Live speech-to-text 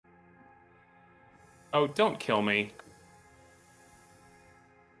Oh, don't kill me.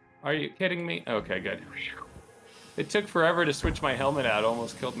 Are you kidding me? Okay, good. It took forever to switch my helmet out.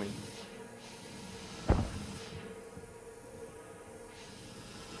 Almost killed me.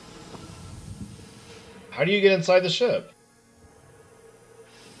 How do you get inside the ship?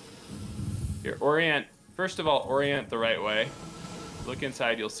 Here, orient. First of all, orient the right way. Look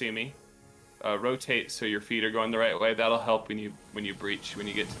inside, you'll see me. Rotate so your feet are going the right way. That'll help when you breach, when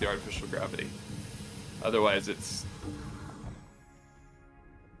you get to the artificial gravity. Otherwise, it's...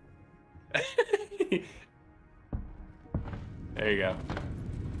 There you go.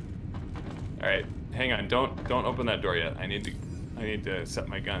 All right, hang on. Don't open that door yet. I need to set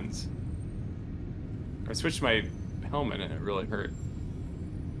my guns. I switched my helmet and it really hurt.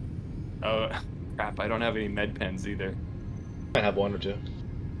 Oh crap! I don't have any med pens either. I have one or two.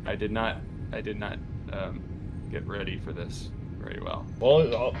 I did not get ready for this very well.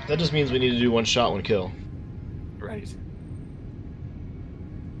 Well, that just means we need to do one shot, one kill. Right.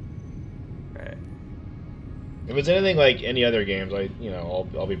 Right. If it's anything like any other games,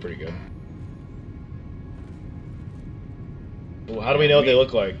 I'll be pretty good. Well, how do we know what they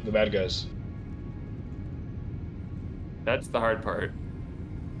look like, the bad guys? That's the hard part.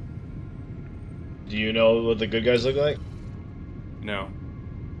 Do you know what the good guys look like? No.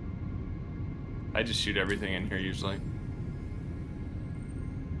 I just shoot everything in here usually.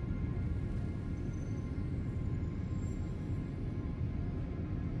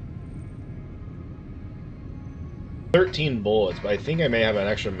 $13 bullets, but I think I may have an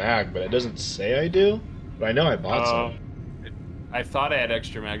extra mag, but it doesn't say I do. But I know I bought some. I thought I had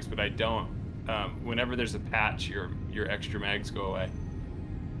extra mags, but I don't. Whenever there's a patch, your extra mags go away.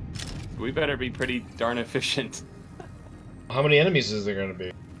 We better be pretty darn efficient. How many enemies is there going to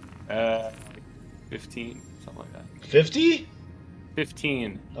be? 15, something like that. 50?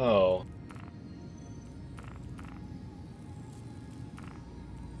 15. Oh.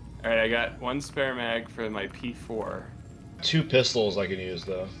 Alright, I got one spare mag for my P4. 2 pistols I can use,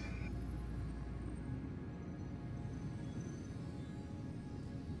 though.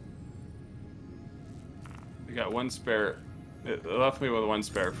 I got one spare. It left me with one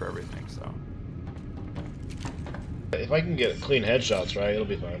spare for everything, so. If I can get clean headshots, right, it'll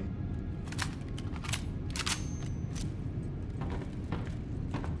be fine.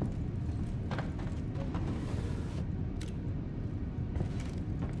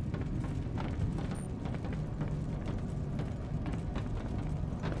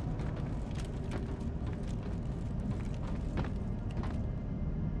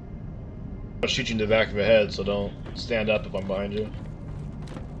 I'll shoot you in the back of the head, so don't stand up if I'm behind you.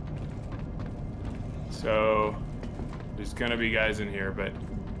 So, there's gonna be guys in here, but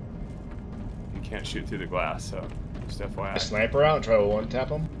you can't shoot through the glass, so just FYI. A sniper out and try to one-tap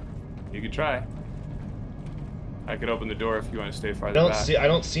them? You could try. I could open the door if you want to stay farther back. I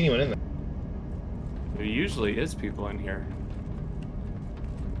don't see anyone in there. There usually is people in here.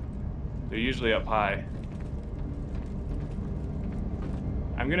 They're usually up high.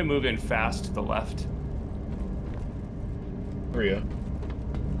 I'm gonna move in fast to the left. Where are you?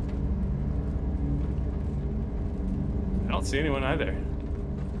 I don't see anyone either.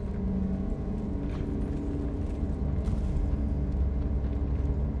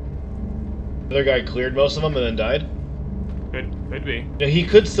 The other guy cleared most of them and then died? Could be. Now, he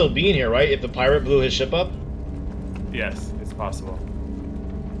could still be in here, right? If the pirate blew his ship up? Yes, it's possible.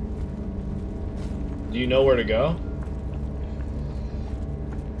 Do you know where to go?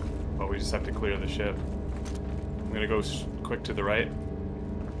 But we just have to clear the ship. I'm gonna go quick to the right.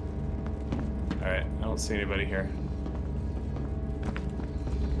 Alright, I don't see anybody here.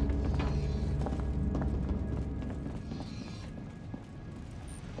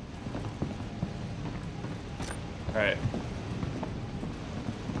 Alright.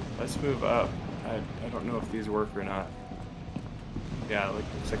 Let's move up. I don't know if these work or not. Yeah,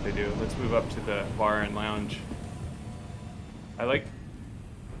 looks like they do. Let's move up to the bar and lounge. I like...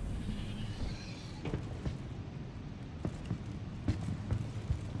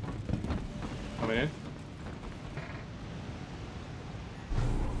 Coming in?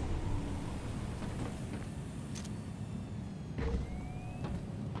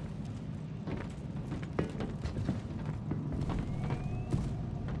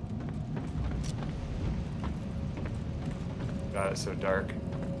 God, it's so dark.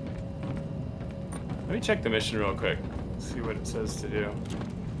 Let me check the mission real quick. See what it says to do.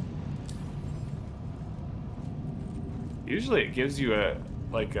 Usually it gives you a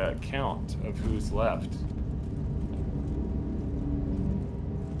count of who's left.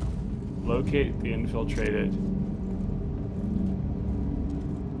 Locate the infiltrated.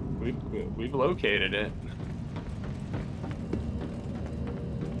 We've located it.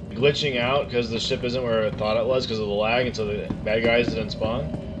 Glitching out because the ship isn't where I thought it was because of the lag, and so the bad guys didn't spawn.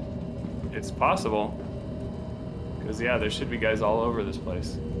 It's possible. Because, yeah, there should be guys all over this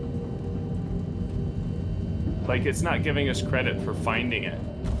place. Like, it's not giving us credit for finding it.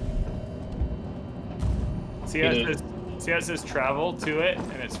 See how it says travel to it,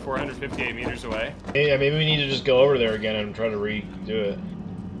 and it's 458 meters away? Yeah, maybe we need to just go over there again and try to redo it.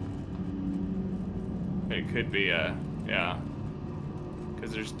 It could be, yeah.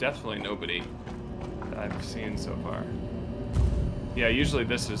 Because there's definitely nobody that I've seen so far. Yeah, usually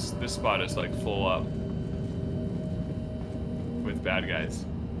this spot is like full up with bad guys.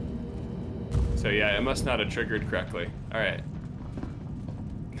 So yeah, it must not have triggered correctly. All right.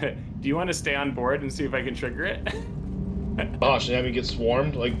 Do you want to stay on board and see if I can trigger it? Oh, should I have me get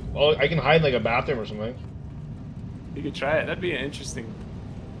swarmed? Like, oh, I can hide in like a bathroom or something. You could try it. That'd be an interesting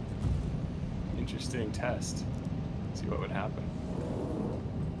test. See what would happen.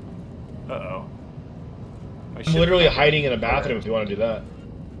 Uh-oh. I'm literally hiding in a bathroom if you want to do that.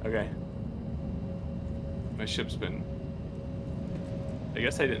 Okay. My ship's been... I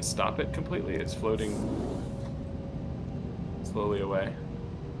guess I didn't stop it completely. It's floating slowly away.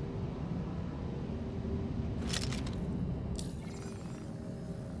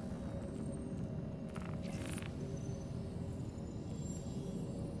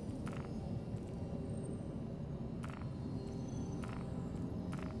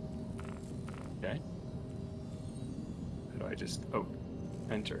 Okay. How do I just... Oh,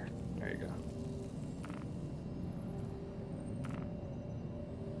 enter. There you go.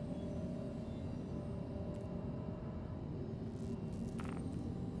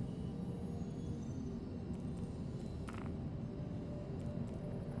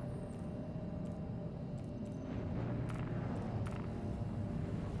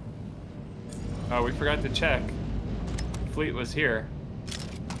 Oh, we forgot to check. Fleet was here.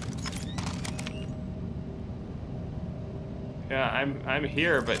 Yeah, I'm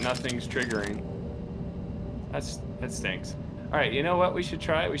here, but nothing's triggering. That stinks. All right, you know what we should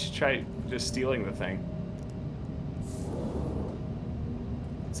try? We should try just stealing the thing.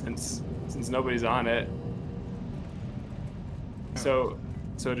 Since nobody's on it. So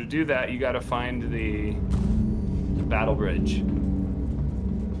to do that, you got to find the battle bridge.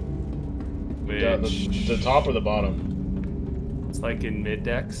 Which the top or the bottom? It's like in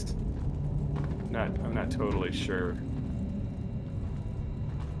mid-decks. I'm not totally sure.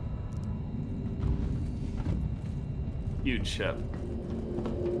 Huge ship.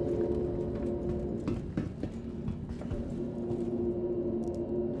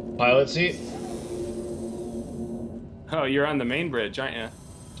 Pilot seat? Oh, you're on the main bridge, aren't you?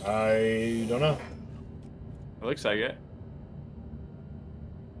 I don't know. It looks like it.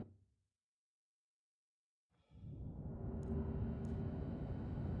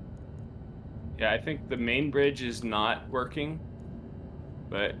 Yeah, I think the main bridge is not working,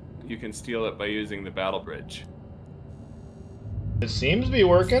 but you can steal it by using the battle bridge. It seems to be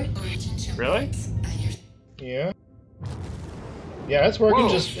working. Really? Yeah. Yeah, it's working.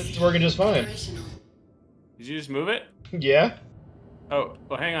 Whoa. It's working just fine. Did you just move it? Yeah. Oh,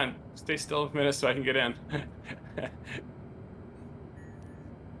 well, hang on. Stay still a minute so I can get in.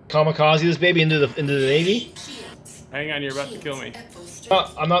 Kamikaze this baby into the Navy. Hang on, you're about to kill me.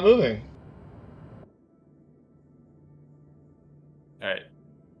 I'm not moving. All right.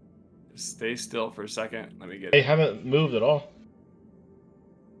 Just stay still for a second. Let me get They in. haven't moved at all.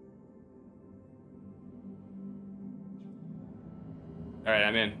 All right,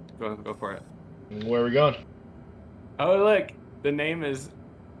 I'm in. Go for it. Where are we going? Oh, look. The name is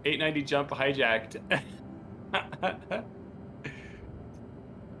 890 Jump Hijacked.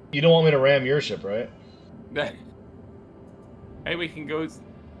 You don't want me to ram your ship, right? Hey, we can go...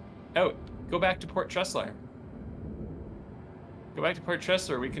 Oh, go back to Port Tressler. Go back to Port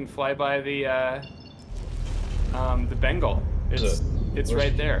Tressler. We can fly by the Bengal. It's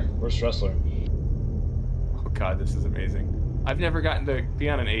right there. Where's Tressler? Oh God, this is amazing. I've never gotten to be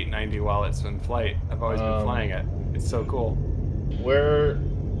on an 890 while it's in flight. I've always been flying it. It's so cool.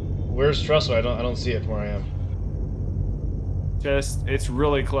 Where's Tressler? I don't see it from where I am. It's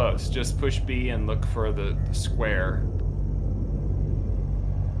really close. Just push B and look for the square.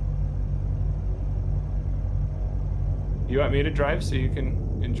 You want me to drive so you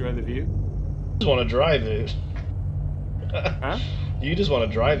can enjoy the view? I just want to drive it. Huh? You just want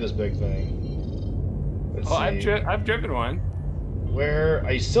to drive this big thing. Let's see. I've driven one. Where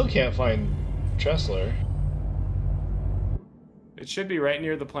I still can't find Tressler. It should be right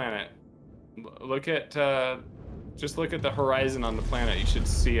near the planet. Look at Just look at the horizon on the planet. You should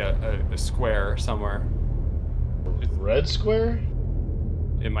see a square somewhere. Red square?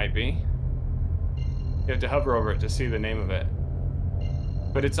 It might be. You have to hover over it to see the name of it.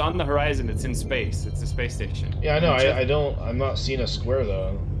 But it's on the horizon. It's in space. It's a space station. Yeah, I know. I'm not seeing a square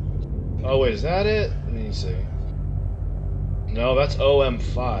though. Oh wait, is that it? Let me see. No, that's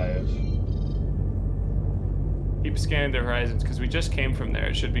OM5. Keep scanning the horizons because we just came from there.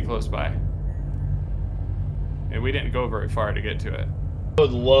 It should be close by. And we didn't go very far to get to it. I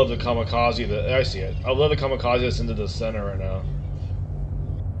would love the kamikaze that I see it. I would love the kamikaze that's into the center right now.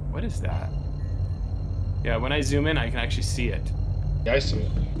 What is that? Yeah, when I zoom in, I can actually see it. Yeah, I see it.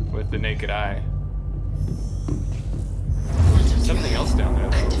 With the naked eye. Something else down there,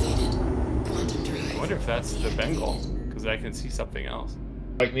 though. I wonder if that's the Bengal, because I can see something else.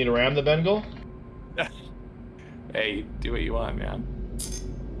 Like me to ram the Bengal? Hey, do what you want, man.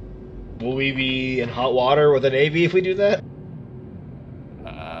 Will we be in hot water with a Navy if we do that?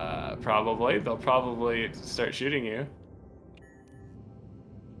 Probably. They'll probably start shooting you.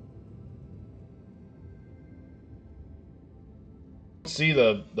 See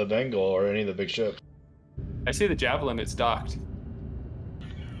the Bengal or any of the big ships. I see the Javelin. It's docked.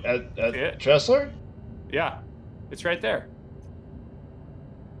 At Tressler? Yeah, it's right there.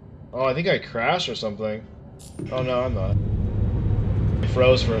 Oh, I think I crashed or something. Oh no, I'm not. I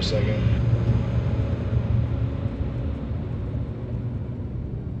froze for a second.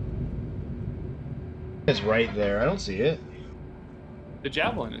 It's right there. I don't see it. The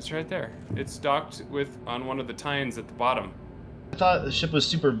Javelin. It's right there. It's docked on one of the tines at the bottom. I thought the ship was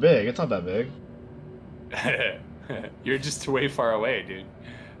super big. It's not that big. You're just way far away, dude.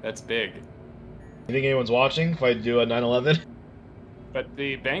 That's big. You think anyone's watching if I do a 9/11? But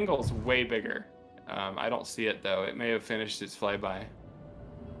the Bengal's way bigger. I don't see it, though. It may have finished its flyby.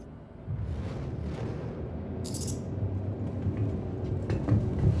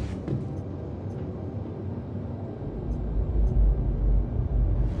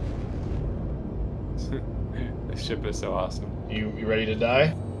 This ship is so awesome. You ready to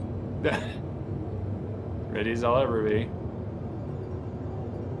die? Ready as I'll ever be.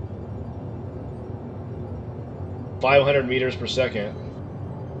 500 meters per second.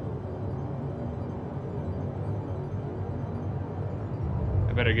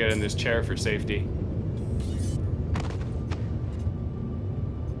 I better get in this chair for safety.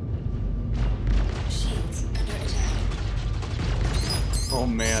 Oh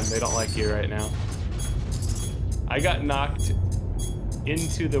man, they don't like you right now. I got knocked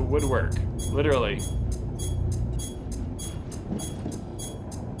into the woodwork, literally.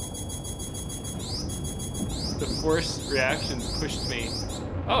 The force reactions pushed me.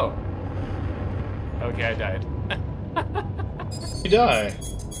 Oh. Okay, I died. You die.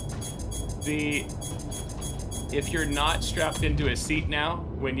 If you're not strapped into a seat now,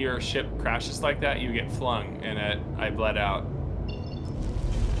 when your ship crashes like that, you get flung, and I bled out.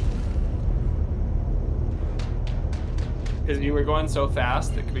 Because you were going so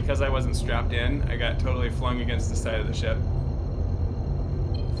fast that because I wasn't strapped in, I got totally flung against the side of the ship.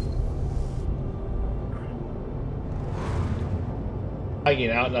 Lagging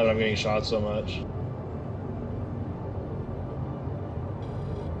out now that I'm getting shot so much.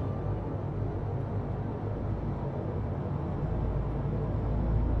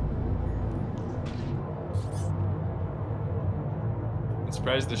 I'm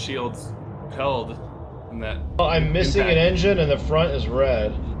surprised the shield's held in that. Well, I'm missing an engine and the front is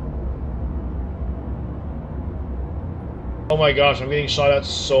red. Oh my gosh, I'm getting shot at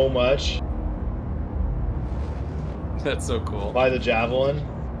so much. That's so cool. By the Javelin.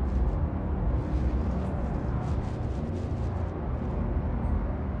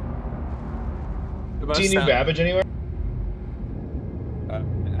 See a new Babbage anywhere? I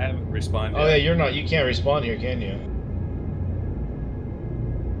haven't responded. Oh yeah, you're not. You can't respawn here, can you?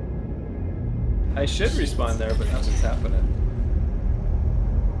 I should respawn there, but nothing's happening.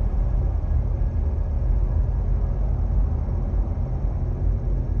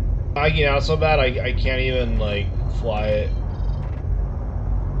 Lagging out so bad, I can't even like fly it.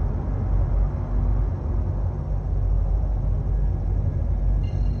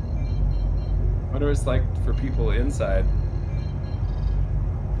 I wonder what it's like for people inside.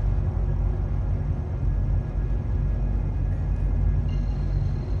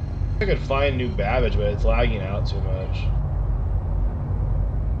 I could find new Babbage, but it's lagging out too much.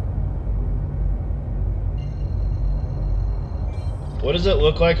 What does it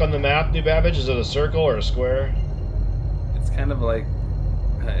look like on the map, new Babbage? Is it a circle or a square? It's kind of like,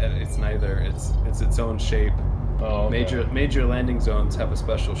 it's neither. It's its own shape. Oh, okay. Major landing zones have a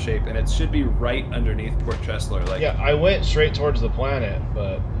special shape, and it should be right underneath Port Tressler. Like, Yeah, I went straight towards the planet,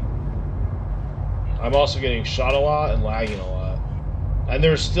 but I'm also getting shot a lot and lagging a lot. And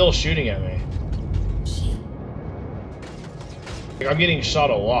they're still shooting at me. Like, I'm getting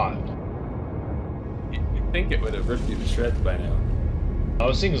shot a lot. you'd think it would have ripped you to shreds by now.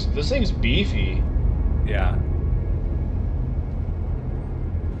 Oh, this thing's beefy. Yeah.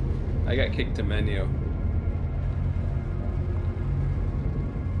 I got kicked to menu.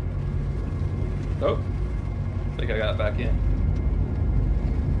 Oh, I think I got back in.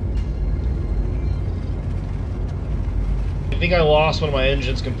 I think I lost one of my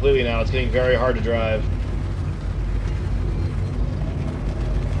engines completely now. It's getting very hard to drive.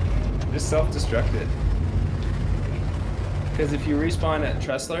 Just self-destruct it. Because if you respawn at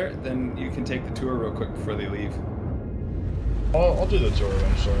Tressler, then you can take the tour real quick before they leave. I'll do the tour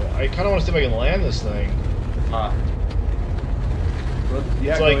eventually. I kind of want to see if I can land this thing. Ah. Well,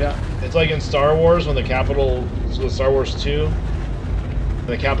 yeah, It's like in Star Wars when the Capitol, so Star Wars 2,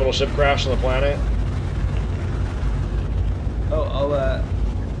 the Capitol ship crashed on the planet. Oh,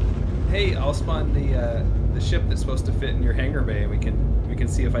 hey, I'll spawn the ship that's supposed to fit in your hangar bay, and we can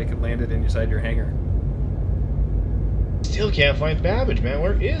see if I can land it inside your hangar. Still can't find Babbage, man.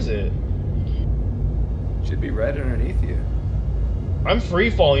 Where is it? Should be right underneath you. I'm free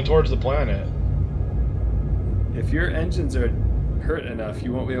falling towards the planet. If your engines are hurt enough,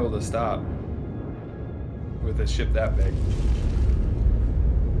 you won't be able to stop with a ship that big.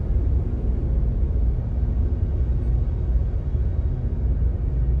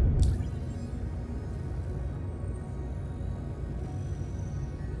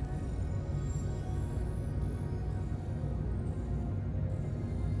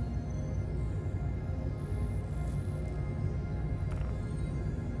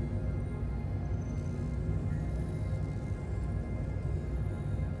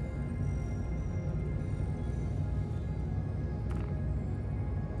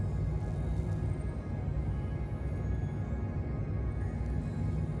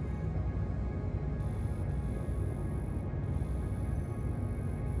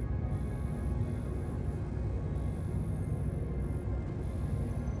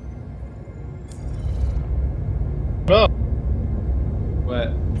 No! What?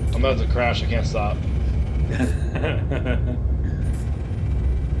 I'm about to crash. I can't stop.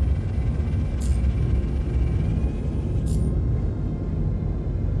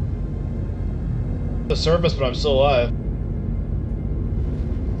 The surface, but I'm still alive.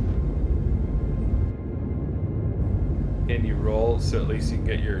 Can you roll so at least you can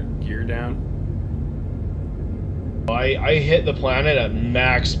get your gear down? I hit the planet at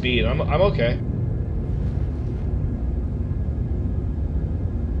max speed. I'm okay.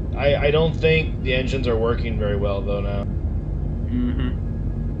 I don't think the engines are working very well though now. Mm-hmm.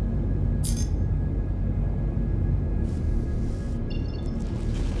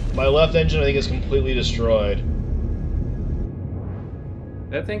 My left engine I think is completely destroyed.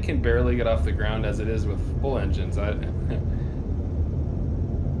 That thing can barely get off the ground as it is with full engines. I'm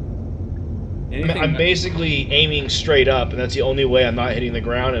basically aiming straight up, and that's the only way I'm not hitting the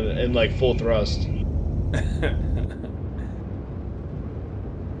ground in like full thrust.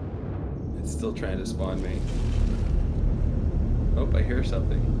 It's still trying to spawn me. Oh, I hear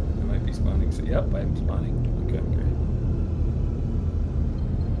something. I might be spawning. So, yep, I'm spawning. Okay, great.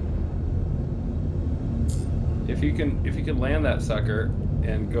 If you can land that sucker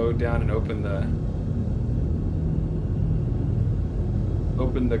and go down and open the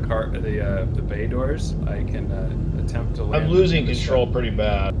bay doors, I can attempt to land. I'm losing control pretty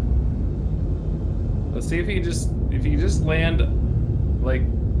bad. Let's see if you just land, like,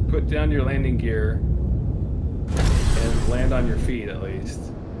 put down your landing gear and land on your feet at least.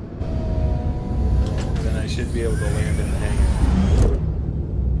 Then I should be able to land in the hangar.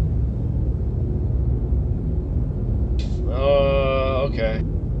 Okay.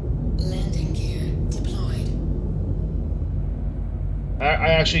 Landing gear deployed. I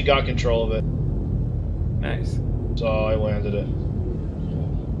actually got control of it. Nice. So I landed it.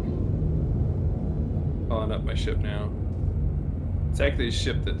 Calling up my ship now. It's actually a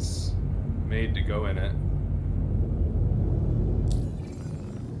ship that's made to go in it.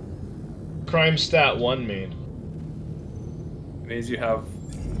 Crime stat 1 mean? It means you have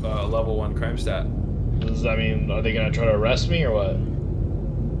a level 1 crime stat. Does that mean, are they gonna try to arrest me or what?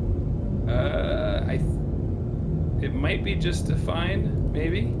 It might be just a fine,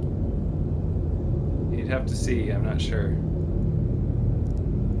 maybe? You'd have to see, I'm not sure.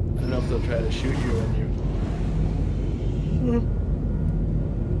 I don't know if they'll try to shoot you when you...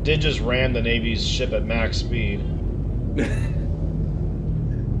 Did just ram the Navy's ship at max speed.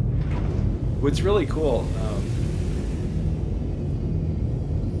 What's really cool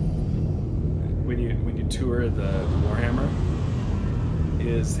when you tour the Warhammer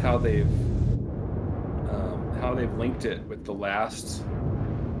is how they've linked it with the last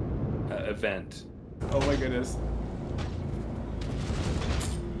event. Oh my goodness!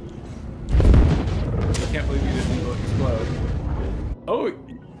 I can't believe you didn't explode.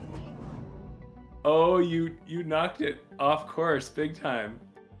 Oh, you knocked it off course big time.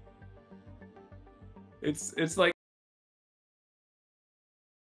 It's like